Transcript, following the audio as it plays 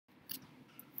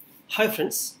Hi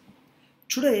friends,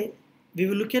 today we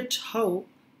will look at how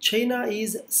China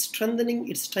is strengthening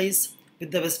its ties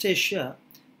with the West Asia,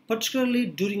 particularly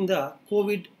during the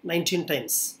COVID-19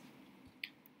 times.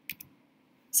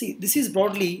 See, this is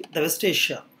broadly the West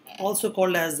Asia, also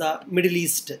called as the Middle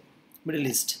East.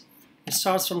 It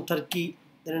starts from Turkey,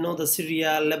 then the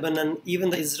Syria, Lebanon,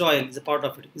 even the Israel is a part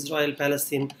of it. Israel,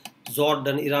 Palestine,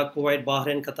 Jordan, Iraq, Kuwait,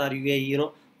 Bahrain, Qatar,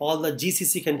 UAE, all the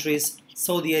GCC countries,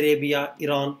 Saudi Arabia,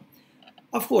 Iran.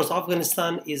 Of course,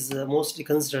 Afghanistan is mostly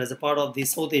considered as a part of the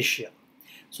South Asia.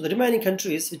 So the remaining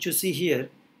countries which you see here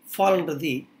fall under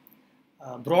the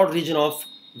broad region of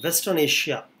Western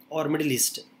Asia or Middle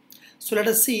East. So let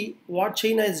us see what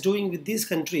China is doing with these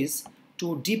countries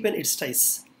to deepen its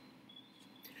ties.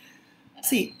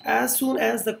 See, as soon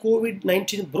as the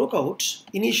COVID-19 broke out,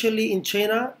 initially in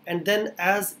China and then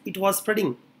as it was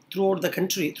spreading throughout the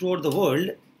country, throughout the world,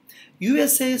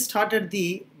 USA started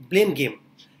the blame game.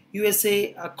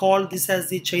 USA called this as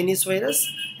the Chinese virus,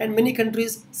 and many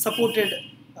countries supported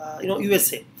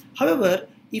USA. However,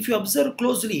 if you observe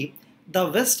closely, the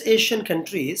West Asian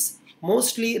countries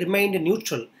mostly remained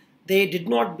neutral. They did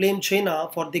not blame China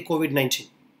for the COVID-19.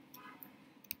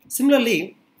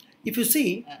 Similarly, if you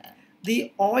see,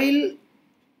 the oil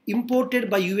imported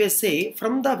by USA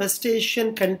from the West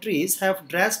Asian countries have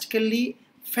drastically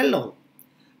fell down.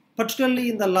 Particularly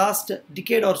in the last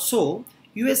decade or so,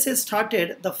 USA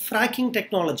started the fracking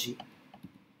technology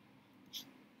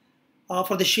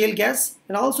for the shale gas,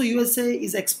 and also USA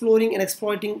is exploring and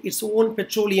exploiting its own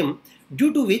petroleum,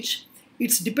 due to which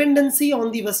its dependency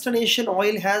on the Western Asian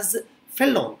oil has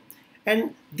fell down,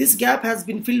 and this gap has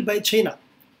been filled by China.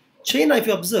 China, if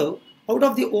you observe, out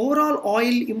of the overall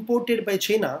oil imported by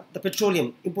China, the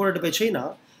petroleum imported by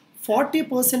China,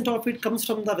 40% of it comes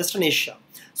from the Western Asia.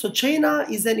 So China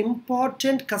is an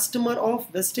important customer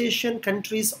of West Asian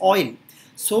countries' oil.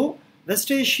 So West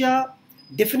Asia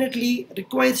definitely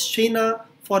requires China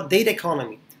for their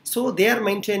economy. So they are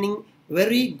maintaining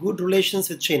very good relations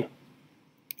with China.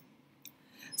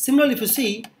 Similarly, if you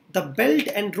see, the Belt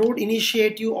and Road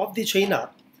Initiative of the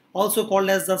China, also called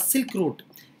as the Silk Route.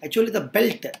 Actually, the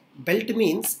belt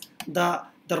means the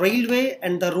railway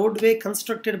and the roadway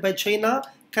constructed by China,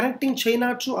 connecting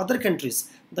China to other countries,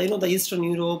 the Eastern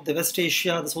Europe, the West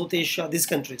Asia, the South Asia, these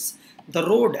countries. The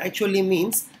road actually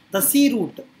means the sea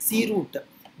route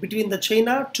between the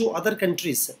China to other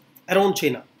countries around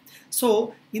China.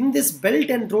 So in this Belt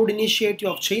and Road Initiative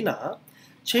of China,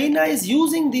 China is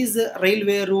using these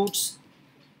railway routes,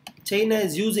 China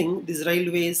is using these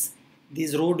railways,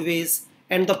 these roadways,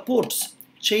 and the ports.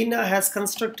 China has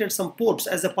constructed some ports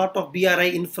as a part of BRI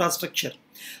infrastructure.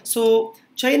 So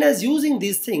China is using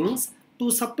these things to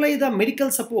supply the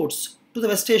medical supports to the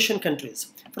West Asian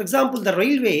countries. For example, the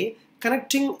railway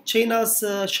connecting China's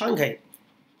Shanghai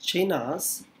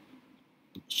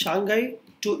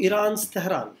to Iran's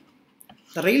Tehran.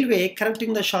 The railway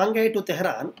connecting the Shanghai to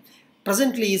Tehran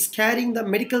presently is carrying the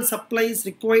medical supplies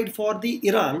required for the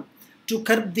Iran to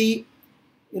curb the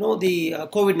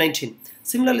COVID-19.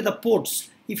 Similarly, the ports,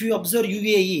 if you observe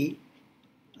UAE,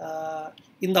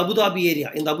 in the Abu Dhabi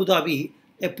area,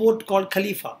 a port called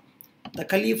Khalifa. The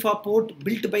Khalifa port,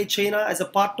 built by China as a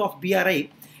part of BRI,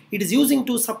 it is using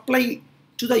to supply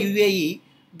to the UAE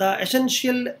the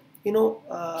essential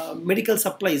medical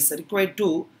supplies required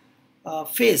to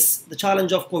face the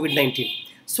challenge of COVID-19.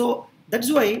 So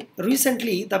that's why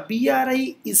recently the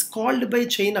BRI is called by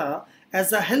China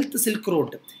as a health Silk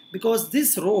Road, because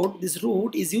this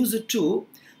route is used to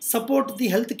support the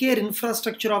healthcare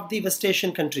infrastructure of the West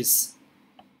Asian countries.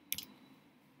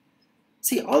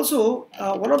 See, also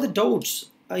one of the doubts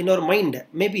in our mind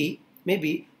maybe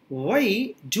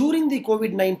why during the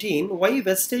COVID-19, why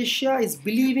West Asia is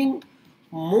believing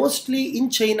mostly in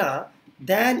China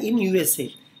than in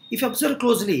USA. If you observe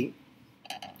closely,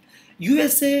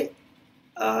 USA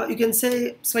you can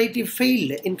say slightly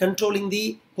failed in controlling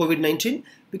the COVID-19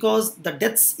 because the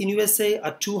deaths in USA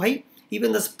are too high,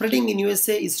 even the spreading in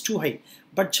USA is too high.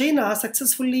 But China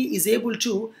successfully is able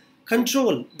to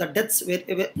control the deaths.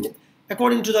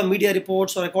 According to the media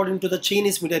reports or according to the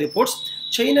Chinese media reports,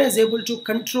 China is able to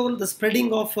control the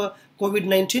spreading of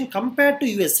COVID-19 compared to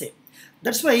USA.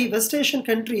 That's why West Asian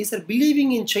countries are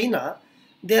believing in China.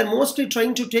 They are mostly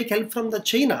trying to take help from the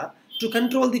China to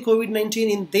control the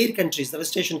COVID-19 in their countries, the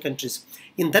West Asian countries.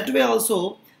 In that way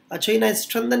also, China is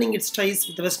strengthening its ties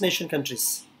with the West Asian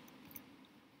countries.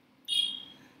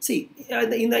 See,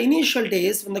 in the initial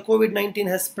days when the COVID-19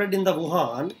 has spread in the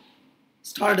Wuhan,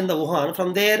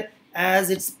 from there as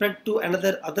it spread to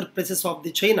other places of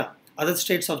the China, other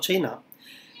states of China,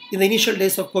 in the initial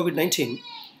days of COVID-19,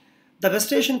 the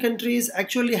West Asian countries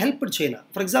actually helped China.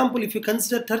 For example, if you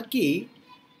consider Turkey,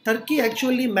 Turkey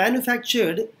actually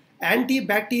manufactured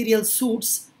antibacterial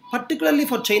suits particularly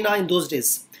for China in those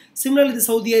days. Similarly, the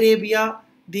Saudi Arabia,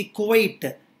 the Kuwait,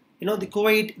 the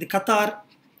Kuwait, the Qatar,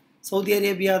 Saudi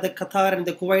Arabia, the Qatar and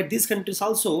the Kuwait, these countries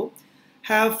also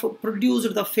have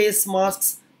produced the face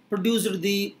masks, produced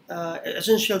the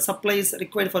essential supplies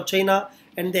required for China,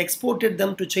 and they exported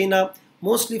them to China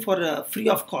mostly for free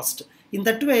of cost. In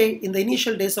that way, in the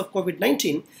initial days of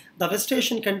COVID-19, the West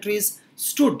Asian countries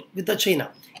stood with the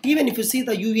China. Even if you see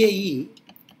the UAE,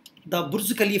 the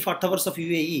Burj Khalifa towers of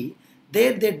UAE,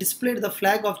 there they displayed the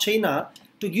flag of China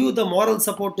to give the moral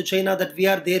support to China that we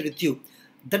are there with you.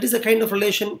 That is the kind of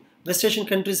relation West Asian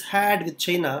countries had with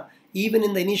China even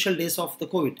in the initial days of the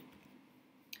COVID.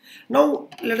 Now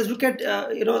let us look at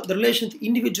the relation with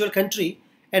individual country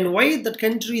and why that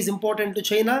country is important to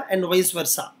China and vice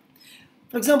versa.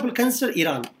 For example, consider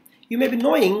Iran. You may be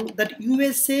knowing that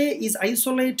USA is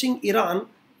isolating Iran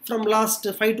from last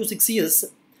 5 to 6 years,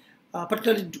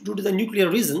 particularly due to the nuclear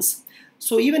reasons.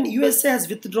 So even USA has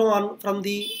withdrawn from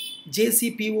the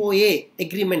JCPOA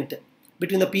agreement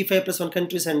between the P5+1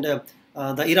 countries and the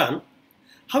Iran.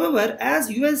 However, as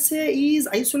USA is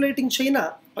isolating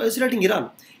Iran,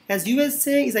 as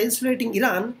USA is isolating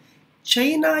Iran,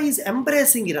 China is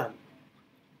embracing Iran.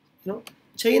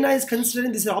 China is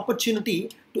considering this opportunity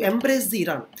to embrace the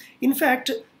Iran. In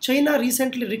fact, China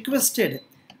recently requested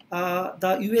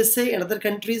the USA and other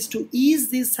countries to ease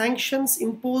these sanctions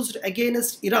imposed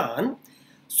against Iran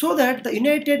so that the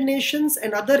United Nations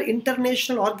and other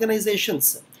international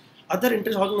organizations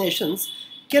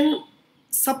can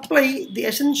supply the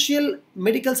essential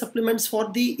medical supplements for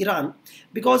the Iran,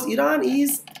 because Iran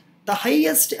is the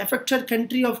highest affected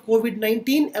country of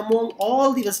COVID-19 among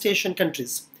all the West Asian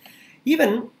countries.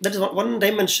 Even that is one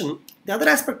dimension. The other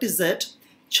aspect is that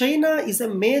China is a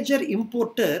major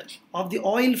importer of the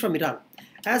oil from Iran.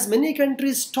 As many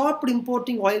countries stopped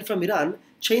importing oil from Iran,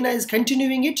 China is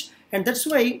continuing it, and that's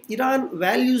why Iran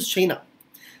values China.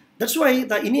 That's why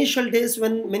the initial days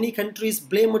when many countries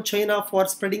blamed China for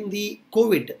spreading the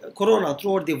corona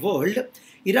throughout the world,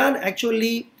 Iran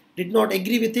actually did not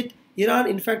agree with it. Iran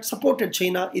in fact supported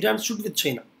China. Iran stood with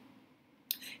China.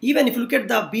 Even if you look at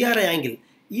the BRI angle,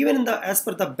 even as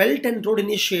per the Belt and Road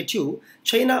Initiative,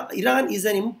 Iran is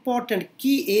an important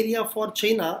key area for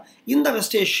China in the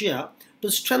West Asia to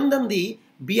strengthen the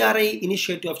BRI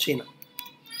initiative of China.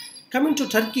 Coming to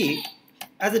Turkey,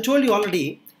 as I told you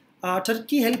already,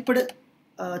 Turkey helped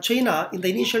China in the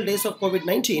initial days of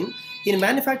COVID-19 in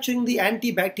manufacturing the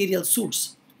antibacterial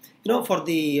suits, for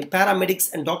the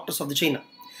paramedics and doctors of the China.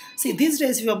 See, these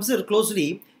days, if you observe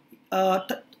closely,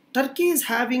 Turkey is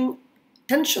having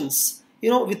tensions,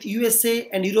 with USA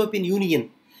and European Union.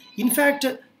 In fact,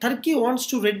 Turkey wants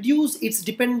to reduce its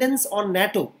dependence on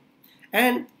NATO,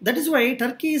 and that is why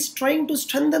Turkey is trying to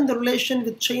strengthen the relation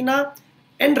with China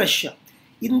and Russia.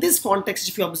 In this context,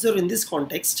 if you observe in this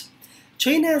context,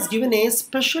 China has given a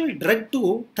special drug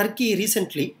to Turkey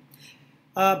recently.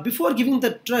 Before giving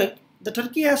the drug, the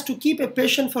Turkey has to keep a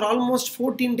patient for almost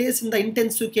 14 days in the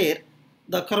intensive care,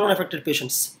 the corona-affected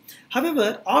patients.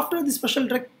 However, after the special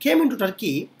drug came into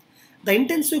Turkey, the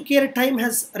intensive care time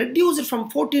has reduced from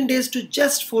 14 days to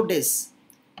just 4 days.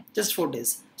 Just 4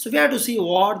 days. So we have to see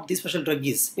what this special drug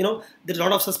is. There's a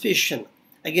lot of suspicion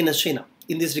against China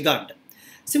in this regard.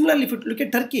 Similarly, if you look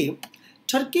at Turkey,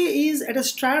 Turkey is at a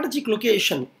strategic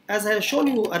location. As I have shown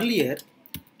you earlier,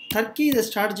 Turkey is a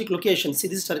strategic location. See,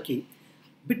 this is Turkey.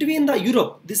 Between the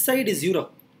Europe, this side is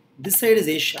Europe, this side is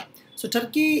Asia. So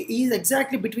Turkey is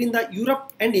exactly between the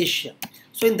Europe and Asia.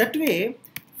 So in that way,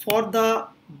 for the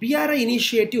BRI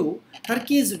initiative,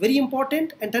 Turkey is very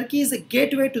important, and Turkey is a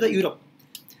gateway to the Europe.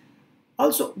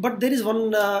 Also, but there is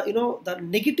one, the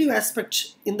negative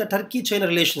aspect in the Turkey-China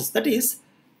relations. That is,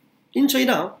 in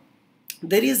China,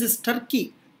 there is this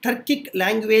Turkic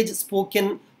language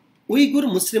spoken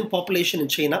Uyghur Muslim population in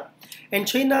China, and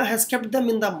China has kept them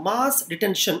in the mass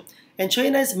detention, and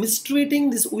China is mistreating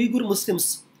these Uyghur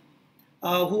Muslims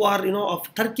who are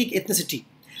of Turkic ethnicity.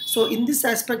 So in this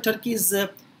aspect, Turkey is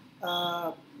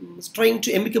trying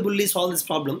to amicably solve this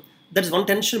problem. That is one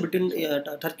tension between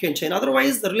Turkey and China.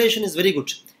 Otherwise, the relation is very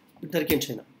good with Turkey and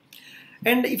China.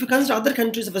 And if you consider other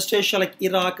countries of West Asia like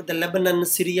Iraq, the Lebanon,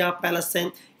 Syria,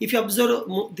 Palestine, if you observe,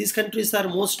 these countries are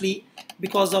mostly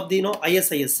because of the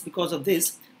ISIS. Because of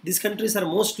this, these countries are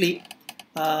mostly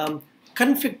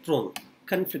conflict prone.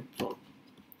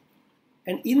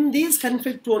 And in these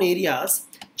conflict prone areas,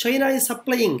 China is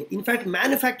supplying, in fact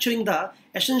manufacturing the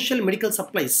essential medical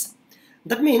supplies.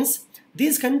 That means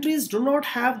these countries do not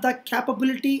have the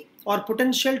capability or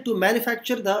potential to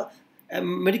manufacture the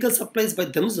medical supplies by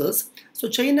themselves. So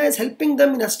China is helping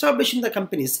them in establishing the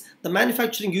companies, the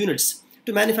manufacturing units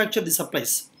to manufacture the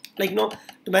supplies, like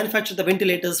to manufacture the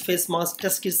ventilators, face masks,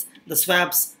 test kits, the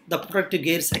swabs, the protective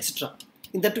gears, etc.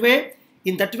 In that way,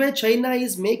 China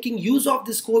is making use of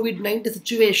this COVID-19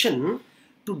 situation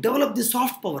to develop the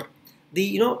soft power,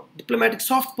 the diplomatic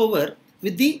soft power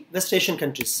with the West Asian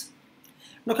countries.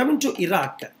 Now coming to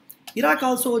Iraq. Iraq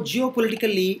also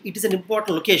geopolitically it is an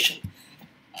important location.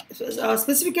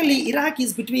 Specifically, Iraq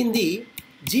is between the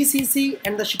GCC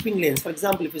and the shipping lanes. For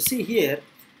example, if you see here,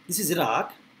 this is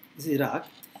Iraq. This is Iraq.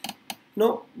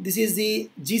 This is the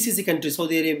GCC countries,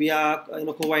 Saudi Arabia,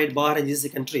 Kuwait, Bahrain,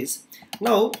 GCC countries.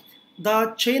 Now,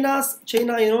 the China,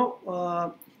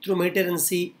 through Mediterranean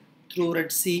Sea, through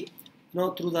Red Sea,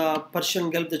 through the Persian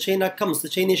Gulf, the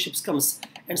Chinese ships comes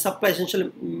and supply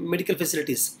essential medical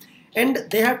facilities, and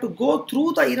they have to go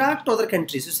through the Iraq to other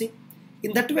countries. You see,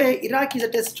 in that way, Iraq is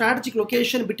at a strategic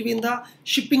location between the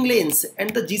shipping lanes and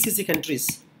the GCC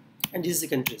countries.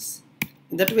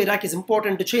 In that way, Iraq is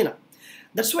important to China.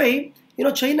 That's why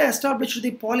China established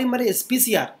the polymerase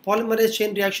PCR, polymerase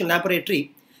chain reaction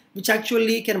laboratory, which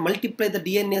actually can multiply the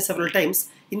DNA several times.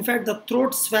 In fact, the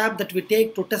throat swab that we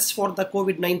take to test for the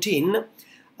COVID-19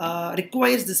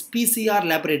 requires this PCR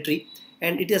laboratory,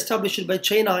 and it is established by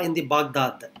China in the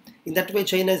Baghdad. In that way,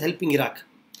 China is helping Iraq.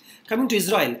 Coming to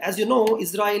Israel, as you know,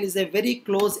 Israel is a very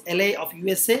close ally of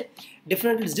USA.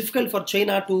 Definitely, it's difficult for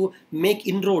China to make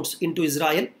inroads into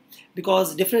Israel,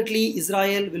 because definitely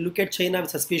Israel will look at China with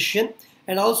suspicion,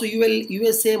 and also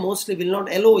USA mostly will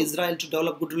not allow Israel to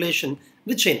develop good relation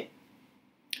with China.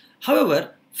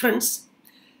 However, friends,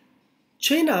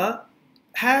 China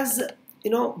has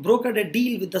brokered a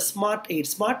deal with the Smart Aid.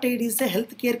 Smart Aid is a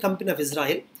healthcare company of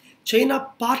Israel. China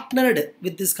partnered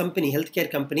with this company, healthcare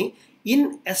company,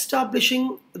 in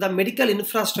establishing the medical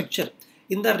infrastructure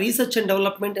in the research and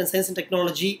development and science and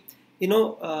technology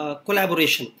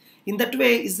collaboration. In that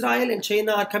way, Israel and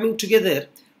China are coming together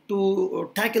to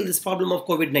tackle this problem of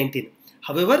COVID-19.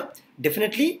 However,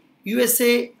 definitely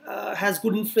USA has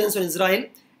good influence on Israel,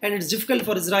 and it's difficult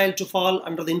for Israel to fall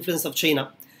under the influence of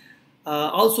China.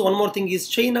 Also, one more thing is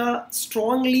China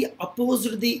strongly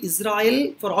opposed the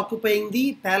Israel for occupying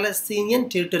the Palestinian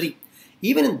territory.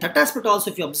 Even in that aspect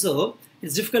also, if you observe,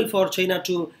 it's difficult for China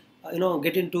to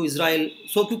get into Israel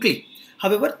so quickly.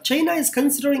 However, China is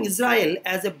considering Israel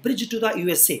as a bridge to the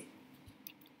USA.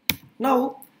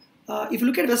 Now, if you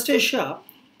look at West Asia,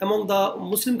 among the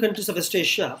Muslim countries of West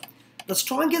Asia, the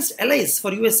strongest allies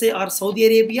for USA are Saudi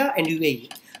Arabia and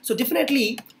UAE. So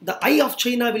definitely, the eye of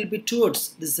China will be towards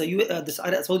this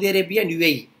Saudi Arabia and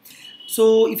UAE.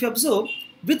 So if you observe,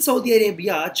 with Saudi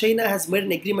Arabia, China has made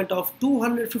an agreement of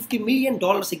 $250 million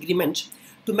agreement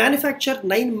to manufacture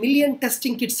 9 million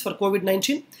testing kits for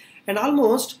COVID-19, and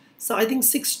almost, so I think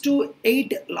 6 to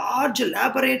 8 large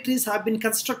laboratories have been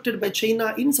constructed by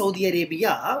China in Saudi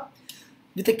Arabia,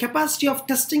 with a capacity of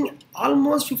testing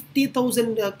almost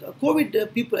 50,000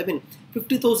 COVID people.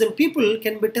 50,000 people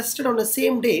can be tested on the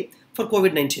same day for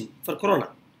COVID-19, for Corona.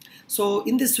 So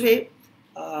in this way,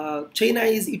 China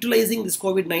is utilizing this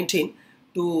COVID-19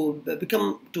 to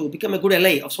become a good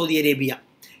ally of Saudi Arabia.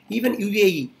 Even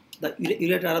UAE, the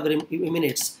United Arab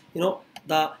Emirates,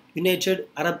 the United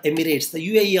Arab Emirates, the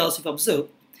UAE also, if you observe,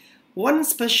 one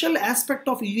special aspect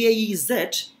of UAE is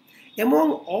that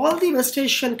among all the West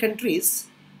Asian countries,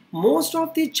 most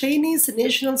of the Chinese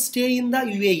nationals stay in the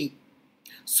UAE.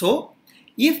 So,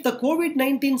 if the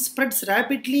COVID-19 spreads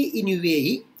rapidly in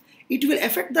UAE, it will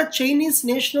affect the Chinese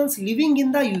nationals living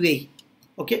in the UAE.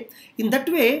 Okay, in that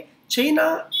way,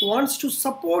 China wants to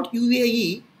support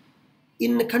UAE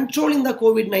in controlling the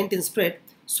COVID-19 spread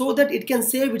so that it can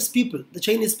save its people, the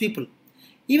Chinese people.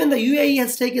 Even the UAE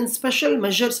has taken special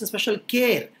measures and special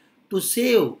care to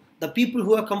save the people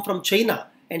who have come from China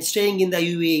and staying in the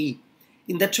UAE.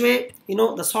 In that way,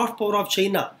 the soft power of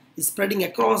China is spreading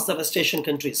across the West Asian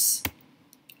countries.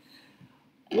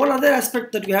 One other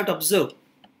aspect that we have to observe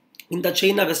in the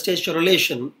China-West Asia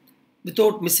relation,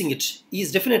 without missing it,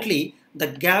 is definitely the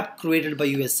gap created by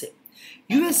USA.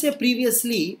 USA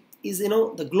previously is,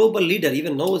 the global leader.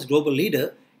 Even now is global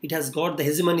leader. It has got the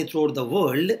hegemony throughout the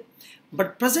world.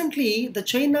 But presently, the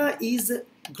China is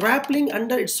grappling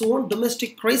under its own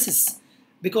domestic crisis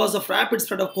because of rapid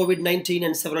spread of COVID-19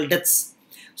 and several deaths.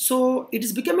 So it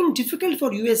is becoming difficult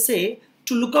for USA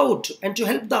to look out and to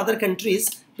help the other countries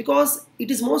because it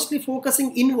is mostly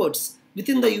focusing inwards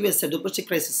within the USA domestic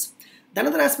crisis. The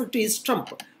another aspect is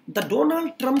Trump. The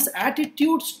Donald Trump's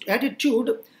attitude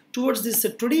towards this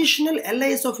traditional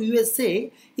allies of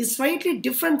USA is slightly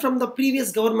different from the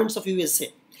previous governments of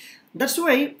USA. That's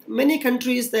why many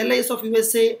countries, the allies of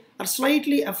USA, are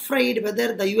slightly afraid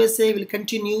whether the USA will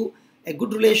continue a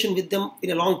good relation with them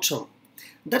in a long term.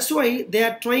 That's why they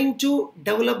are trying to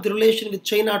develop the relation with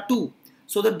China too,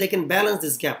 so that they can balance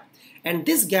this gap. And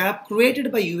this gap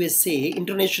created by USA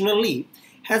internationally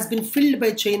has been filled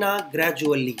by China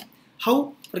gradually.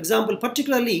 How? For example,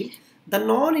 particularly the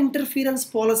non-interference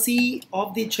policy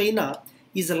of the China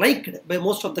is liked by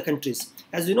most of the countries.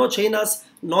 As you know, China's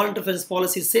non-interference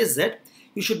policy says that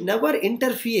you should never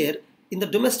interfere in the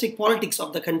domestic politics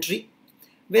of the country,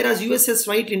 whereas USA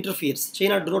rightly interferes.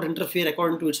 China do not interfere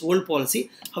according to its old policy.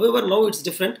 However, now it's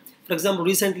different. For example,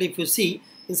 recently if you see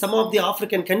in some of the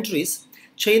African countries,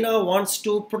 China wants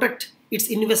to protect its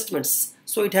investments.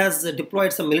 So it has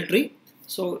deployed some military.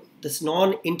 So this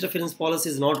non-interference policy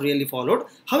is not really followed.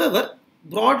 However,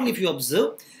 broadly if you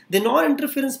observe, the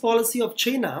non-interference policy of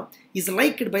China is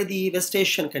liked by the West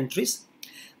Asian countries.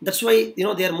 That's why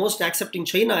they are most accepting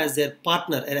China as their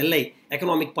partner, an ally,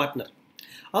 economic partner.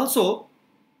 Also,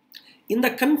 in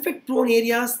the conflict-prone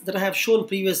areas that I have shown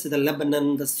previously, the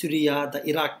Lebanon, the Syria, the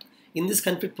Iraq, in these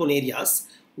conflict-prone areas,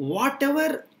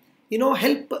 whatever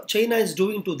help China is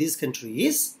doing to these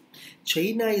countries,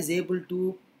 China is able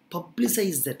to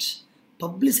publicize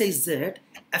that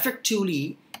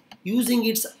effectively using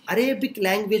its Arabic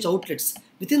language outlets.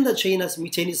 Within the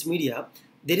Chinese media,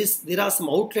 there are some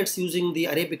outlets using the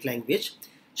Arabic language.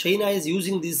 China is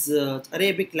using these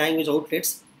Arabic language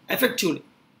outlets effectively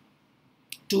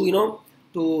to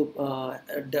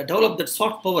develop that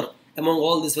soft power among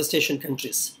all these West Asian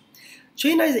countries.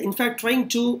 China is in fact trying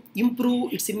to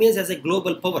improve its image as a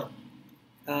global power.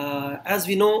 As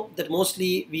we know that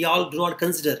mostly we all do not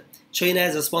consider China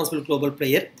as a responsible global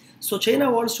player. So China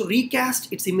wants to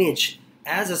recast its image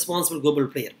as a responsible global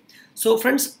player. So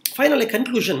friends, finally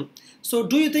conclusion. So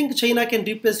do you think China can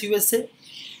replace USA?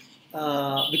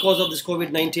 Because of this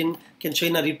COVID-19, can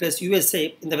China replace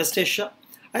USA in the West Asia?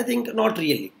 I think not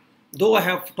really. Though I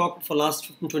have talked for last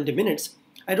 15-20 minutes,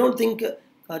 I don't think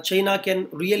China can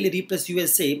really replace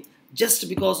USA just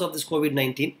because of this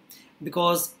COVID-19,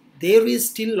 because there is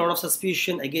still a lot of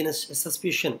suspicion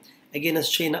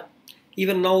against China.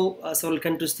 Even now, several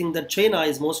countries think that China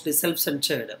is mostly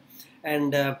self-centered,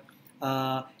 and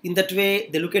in that way,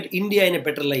 they look at India in a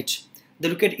better light. They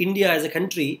look at India as a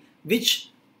country which,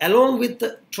 along with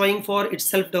trying for its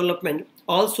self-development,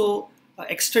 also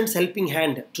extends helping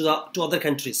hand to other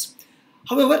countries.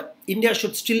 However, India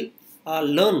should still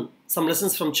learn some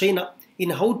lessons from China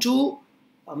in how to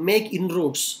make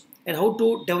inroads and how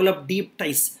to develop deep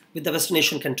ties with the Western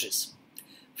Asian countries.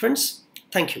 Friends,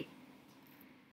 thank you.